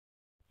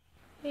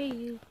Hey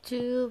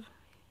YouTube,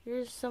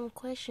 here's some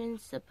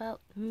questions about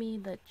me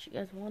that you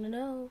guys want to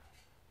know.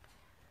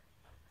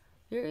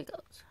 Here it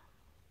goes.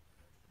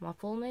 My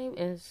full name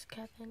is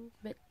Catherine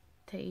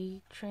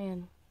Betty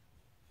Tran.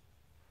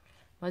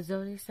 My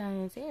zodiac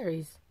sign is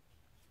Aries.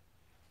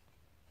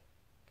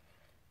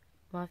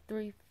 My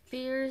 3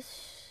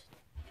 fears: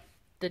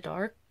 the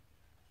dark,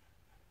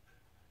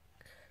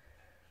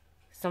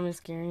 someone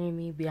scaring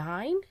me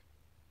behind,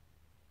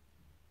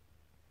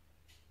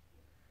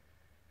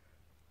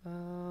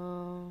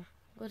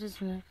 what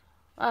is next?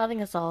 I think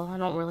that's all. I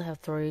don't really have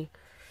 3.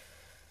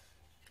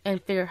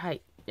 And fear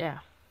height, yeah.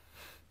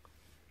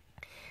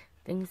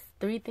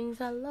 3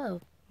 things I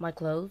love: my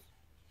clothes,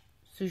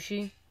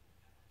 sushi,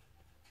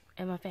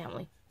 and my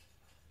family.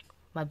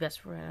 My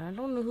best friend. I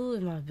don't know who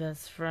is my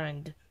best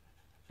friend.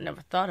 I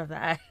never thought of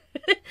that.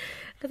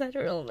 Because I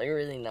don't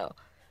really know.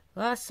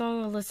 Last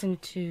song I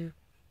listened to,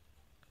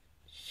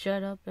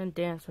 Shut Up and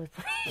Dance With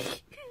Me.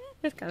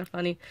 It's kind of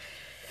funny.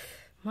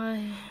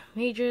 My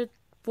major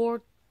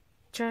 4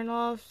 turn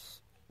on,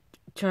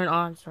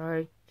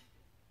 sorry.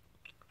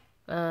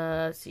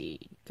 Let's see.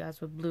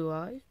 Guys with blue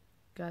eyes.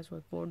 Guys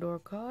with 4-door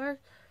cars.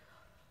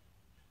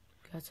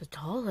 Guys are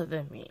taller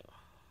than me.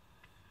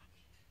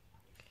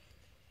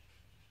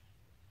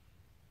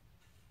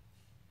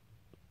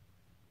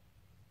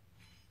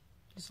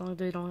 As long as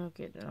they don't have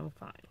kids, then I'm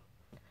fine.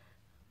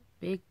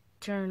 Big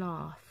turn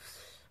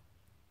offs.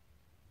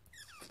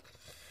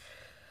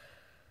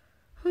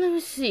 Let me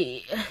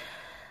see.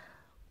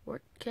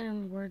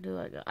 Where do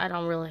I go? I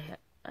don't really have.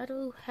 I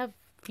do have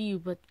few,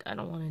 but I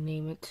don't want to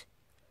name it.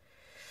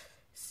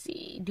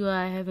 See, do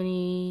I have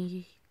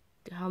any?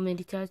 How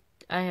many tattoos?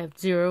 I have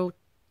 0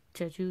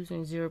 tattoos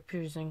and 0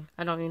 piercing.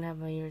 I don't even have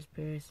my ears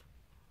pierced.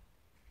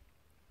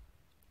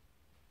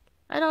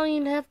 I don't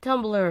even have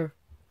Tumblr.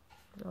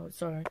 Oh,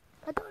 sorry.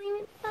 I don't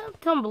even have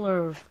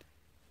Tumblr.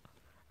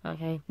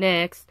 Okay,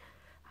 next.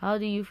 How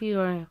do you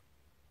feel?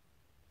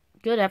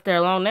 Good after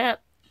a long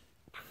nap.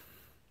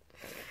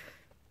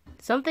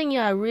 Something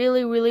I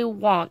really, really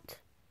want.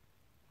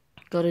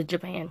 Go to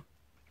Japan.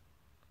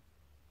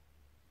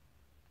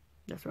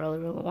 That's what I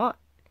really want.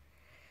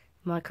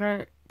 My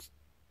current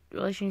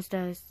relationship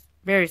status,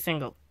 very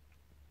single.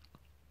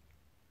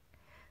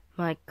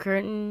 My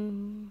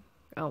current...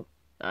 Oh,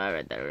 I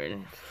read that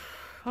already.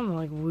 I'm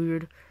like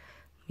weird.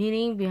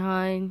 Meaning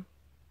behind...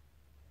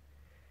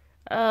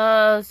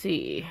 let's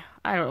see.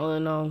 I don't really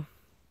know.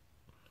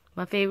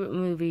 My favorite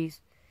movies.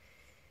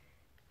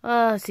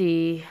 Let's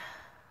see.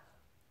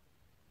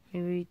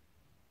 Maybe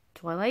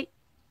Twilight?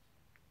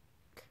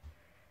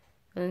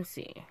 Let's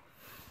see.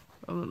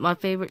 My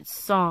favorite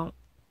song.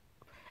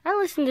 I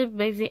listen to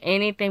basically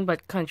anything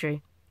but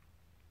country.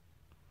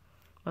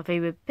 My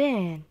favorite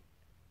band.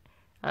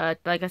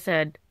 Like I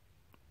said,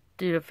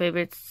 do the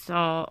favorite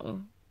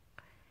song.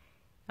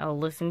 I'll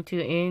listen to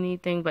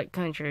anything but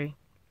country.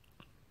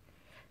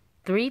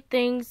 3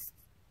 things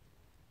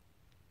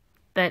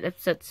that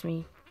upsets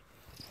me.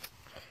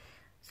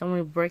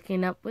 Someone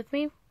breaking up with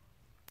me.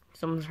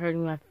 Someone's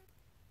hurting my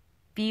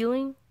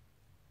feeling.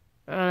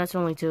 That's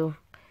only 2.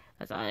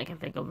 That's all I can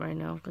think of right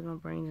now because my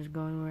brain is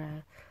going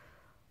red.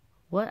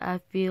 What I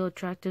feel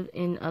attractive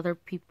in other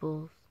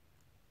people.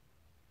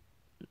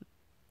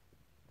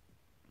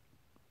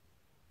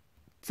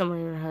 Someone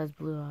who has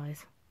blue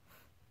eyes.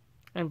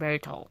 And very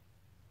tall.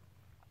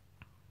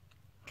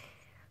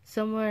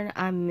 Someone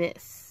I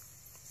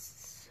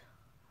miss.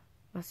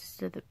 My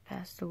sister that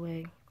passed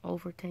away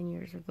over 10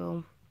 years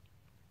ago.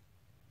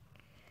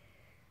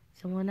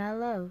 Someone I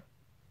love.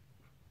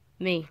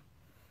 Me.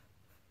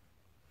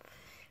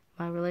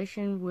 My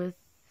relation with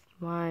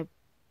my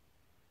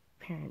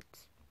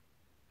parents.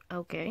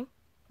 Okay,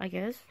 I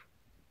guess.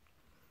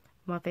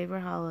 My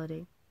favorite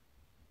holiday.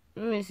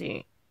 Let me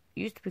see.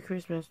 Used to be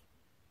Christmas,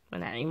 but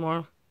not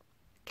anymore.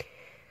 Let's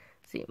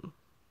see.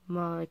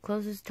 My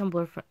closest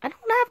Tumblr friend. I don't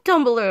have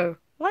Tumblr.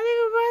 Why are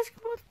you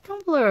asking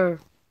about Tumblr?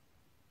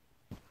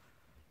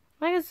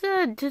 Like I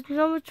said, to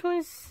number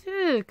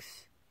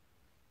 26.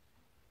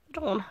 I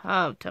don't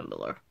have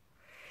Tumblr.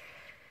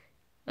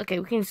 Okay,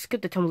 we can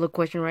skip the Tumblr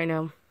question right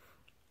now.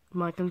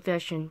 My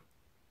confession.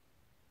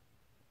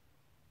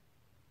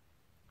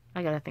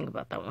 I gotta think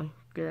about that one.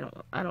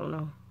 I don't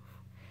know.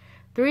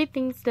 3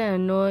 things that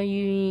annoy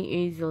you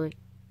easily.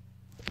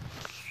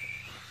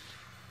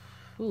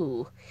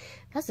 Ooh,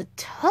 that's a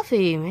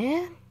toughie,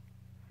 man.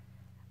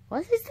 Why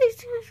is these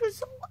things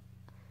so...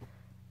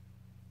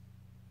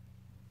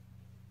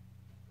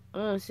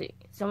 Let's see.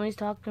 Somebody's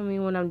talking to me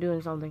when I'm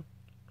doing something.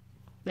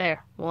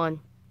 There, 1.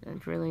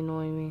 That's really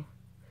annoying me.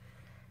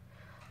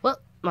 Well,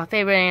 my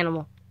favorite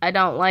animal. I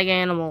don't like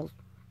animals.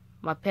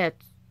 My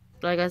pets.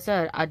 Like I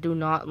said, I do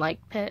not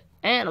like pet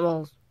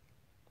animals.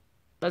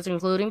 That's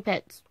including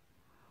pets.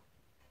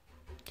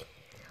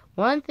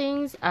 1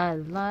 things I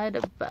lied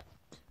about.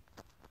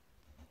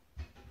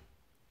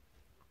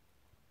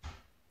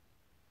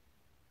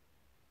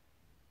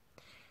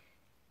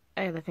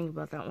 I gotta think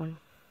about that one.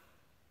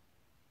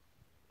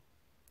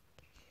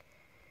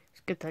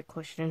 Let's get that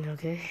question,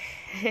 okay?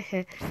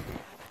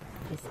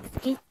 Let's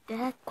skip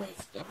that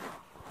question.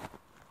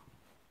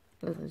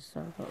 Let's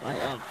start about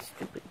my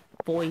stupid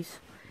voice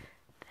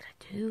that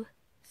I do.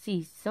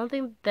 See,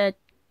 something that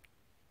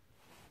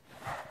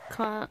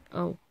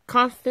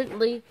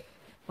constantly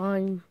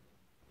on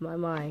my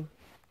mind.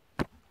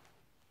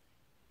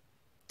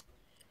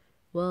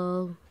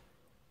 Well,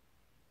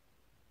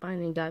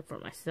 finding a guy for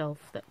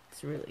myself,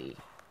 that's really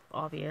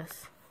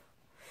obvious.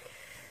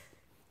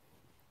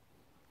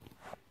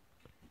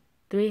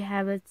 3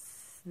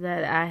 habits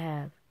that I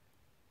have.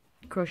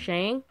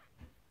 Crocheting.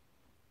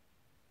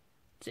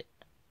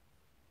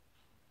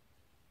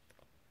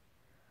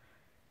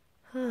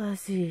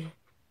 Let's see.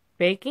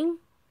 Baking.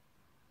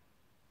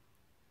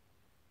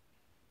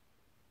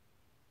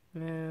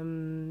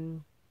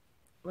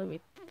 Let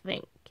me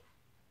think.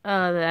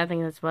 I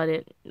think that's about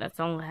it. That's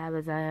the only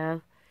habits I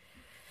have.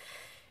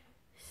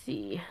 Let's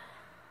see.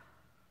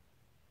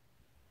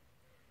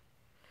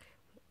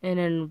 And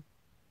then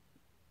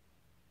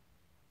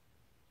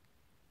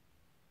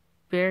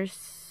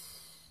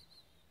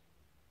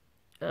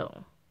oh,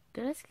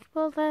 did I skip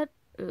all that?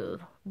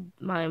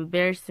 My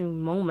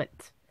embarrassing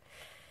moment.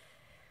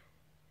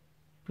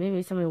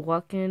 Maybe somebody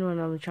walk in when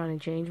I'm trying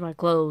to change my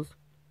clothes.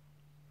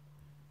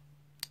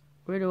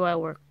 Where do I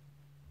work?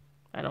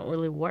 I don't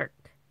really work.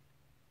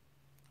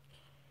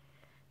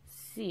 Let's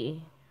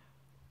see.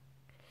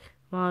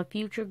 My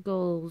future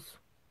goals.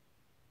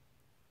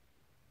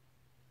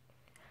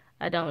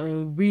 I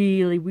don't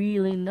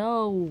really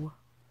know.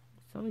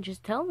 Someone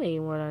just tell me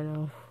what I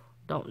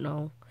don't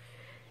know.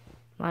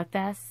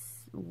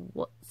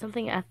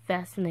 Something I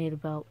fascinate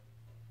about.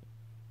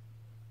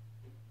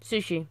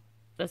 Sushi.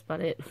 That's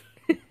about it.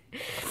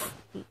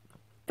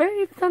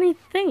 Very funny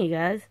thing, you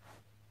guys.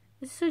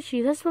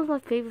 Sushi, that's one of my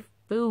favorite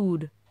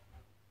food.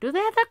 Do they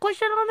have that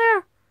question on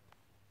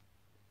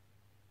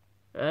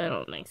there? I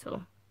don't think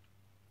so.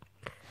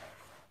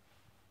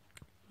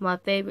 My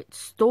favorite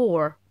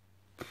store.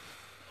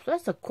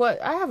 That's a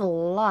question. I have a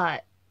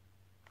lot.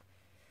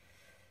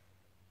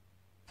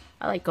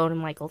 I like going to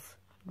Michael's.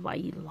 I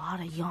eat a lot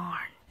of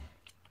yarn.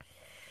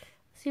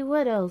 Let's see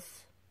what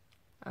else.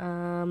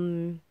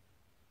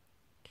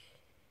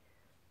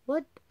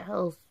 What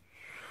else?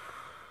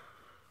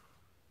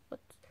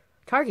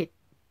 Target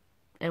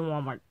and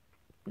Walmart.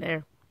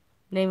 There.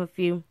 Name a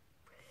few.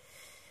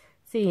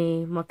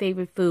 See, my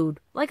favorite food.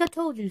 Like I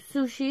told you,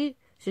 sushi,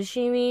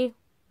 sashimi,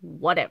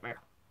 whatever.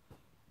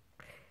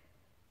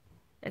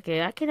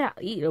 Okay, I cannot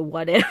eat a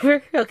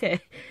whatever. Okay.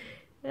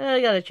 I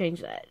gotta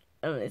change that.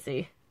 Let me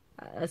see.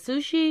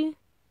 Sushi,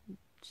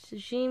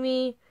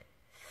 sashimi.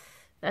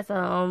 That's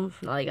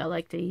like I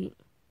like to eat.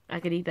 I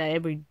could eat that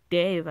every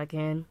day if I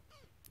can.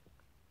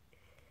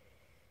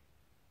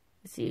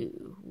 Let's see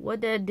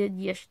what I did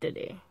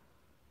yesterday.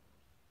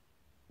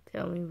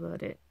 Tell me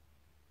about it.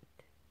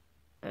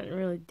 I didn't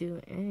really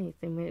do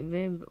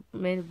anything.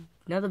 Made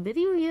another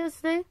video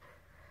yesterday.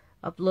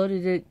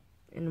 Uploaded it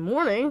in the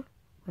morning.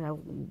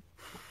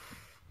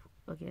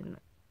 Again,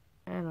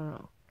 I don't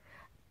know.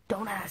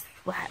 Don't ask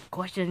that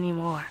question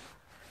anymore.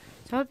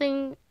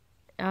 Something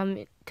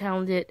I'm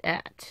talented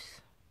at.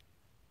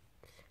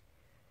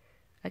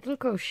 I can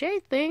crochet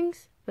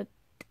things, but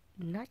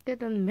not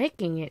good at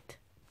making it.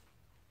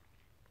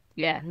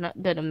 Yeah,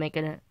 not good at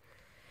making it.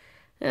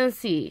 Let's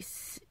see.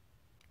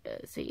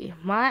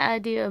 My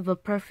idea of a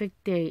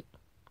perfect date.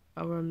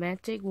 A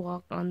romantic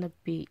walk on the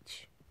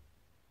beach.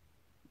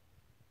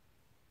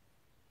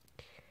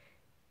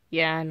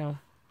 Yeah, I know.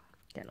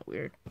 Kind of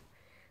weird.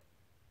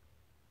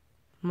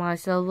 My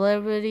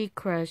celebrity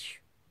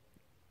crush.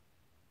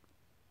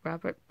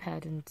 Robert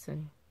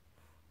Pattinson.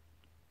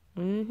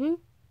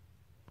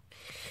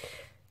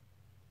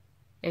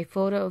 A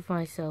photo of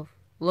myself.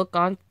 Look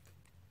on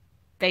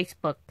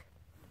Facebook.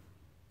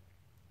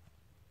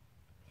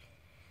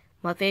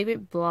 My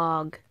favorite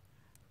blog.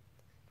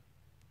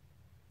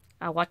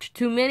 I watch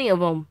too many of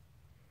them.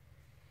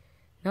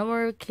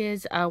 Number of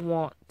kids I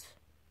want.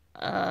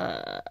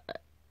 I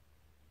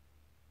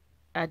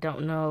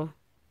don't know.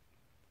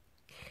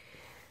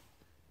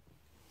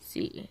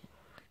 See.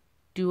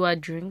 Do I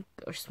drink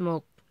or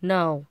smoke?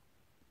 No.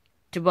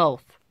 To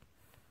both.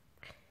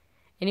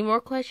 Any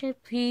more questions?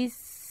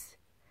 Please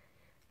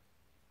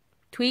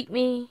tweet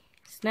me,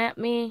 snap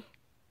me.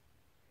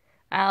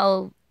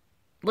 I'll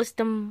list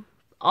them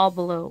all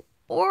below.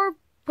 Or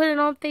put it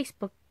on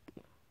Facebook.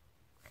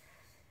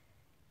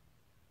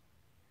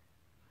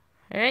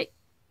 Alright.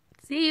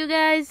 See you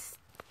guys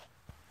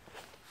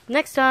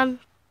next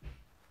time.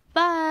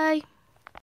 Bye.